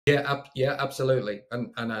Yeah, yeah, absolutely, and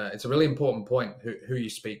it's a really important point who you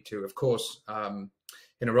speak to. Of course,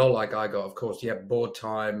 in a role like I got, of course, yeah, board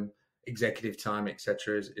time, executive time,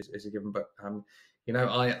 etc. Is a given. But you know,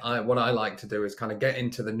 I what I like to do is kind of get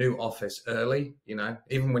into the new office early. You know,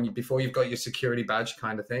 even when you before you've got your security badge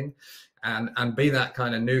kind of thing, and be that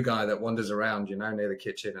kind of new guy that wanders around, you know, near the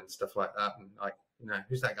kitchen and stuff like that, and like, you know,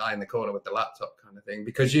 who's that guy in the corner with the laptop kind of thing,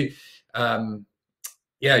 because you.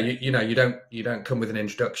 Yeah, you know, you don't come with an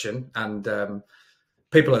introduction, and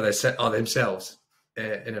people are themselves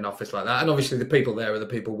in an office like that, and obviously the people there are the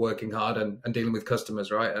people working hard and dealing with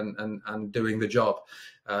customers, right, and doing the job.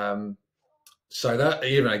 Um, so that,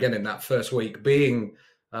 even again, in that first week, being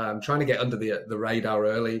trying to get under the radar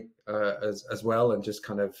early, as well, and just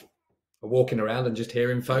kind of walking around and just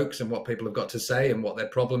hearing folks and what people have got to say and what their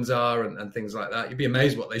problems are, and things like that. You'd be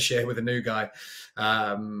amazed what they share with a new guy.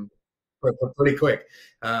 Um, pretty quick.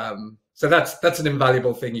 So that's an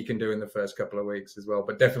invaluable thing you can do in the first couple of weeks as well.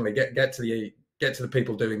 But definitely get to the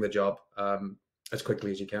people doing the job as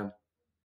quickly as you can.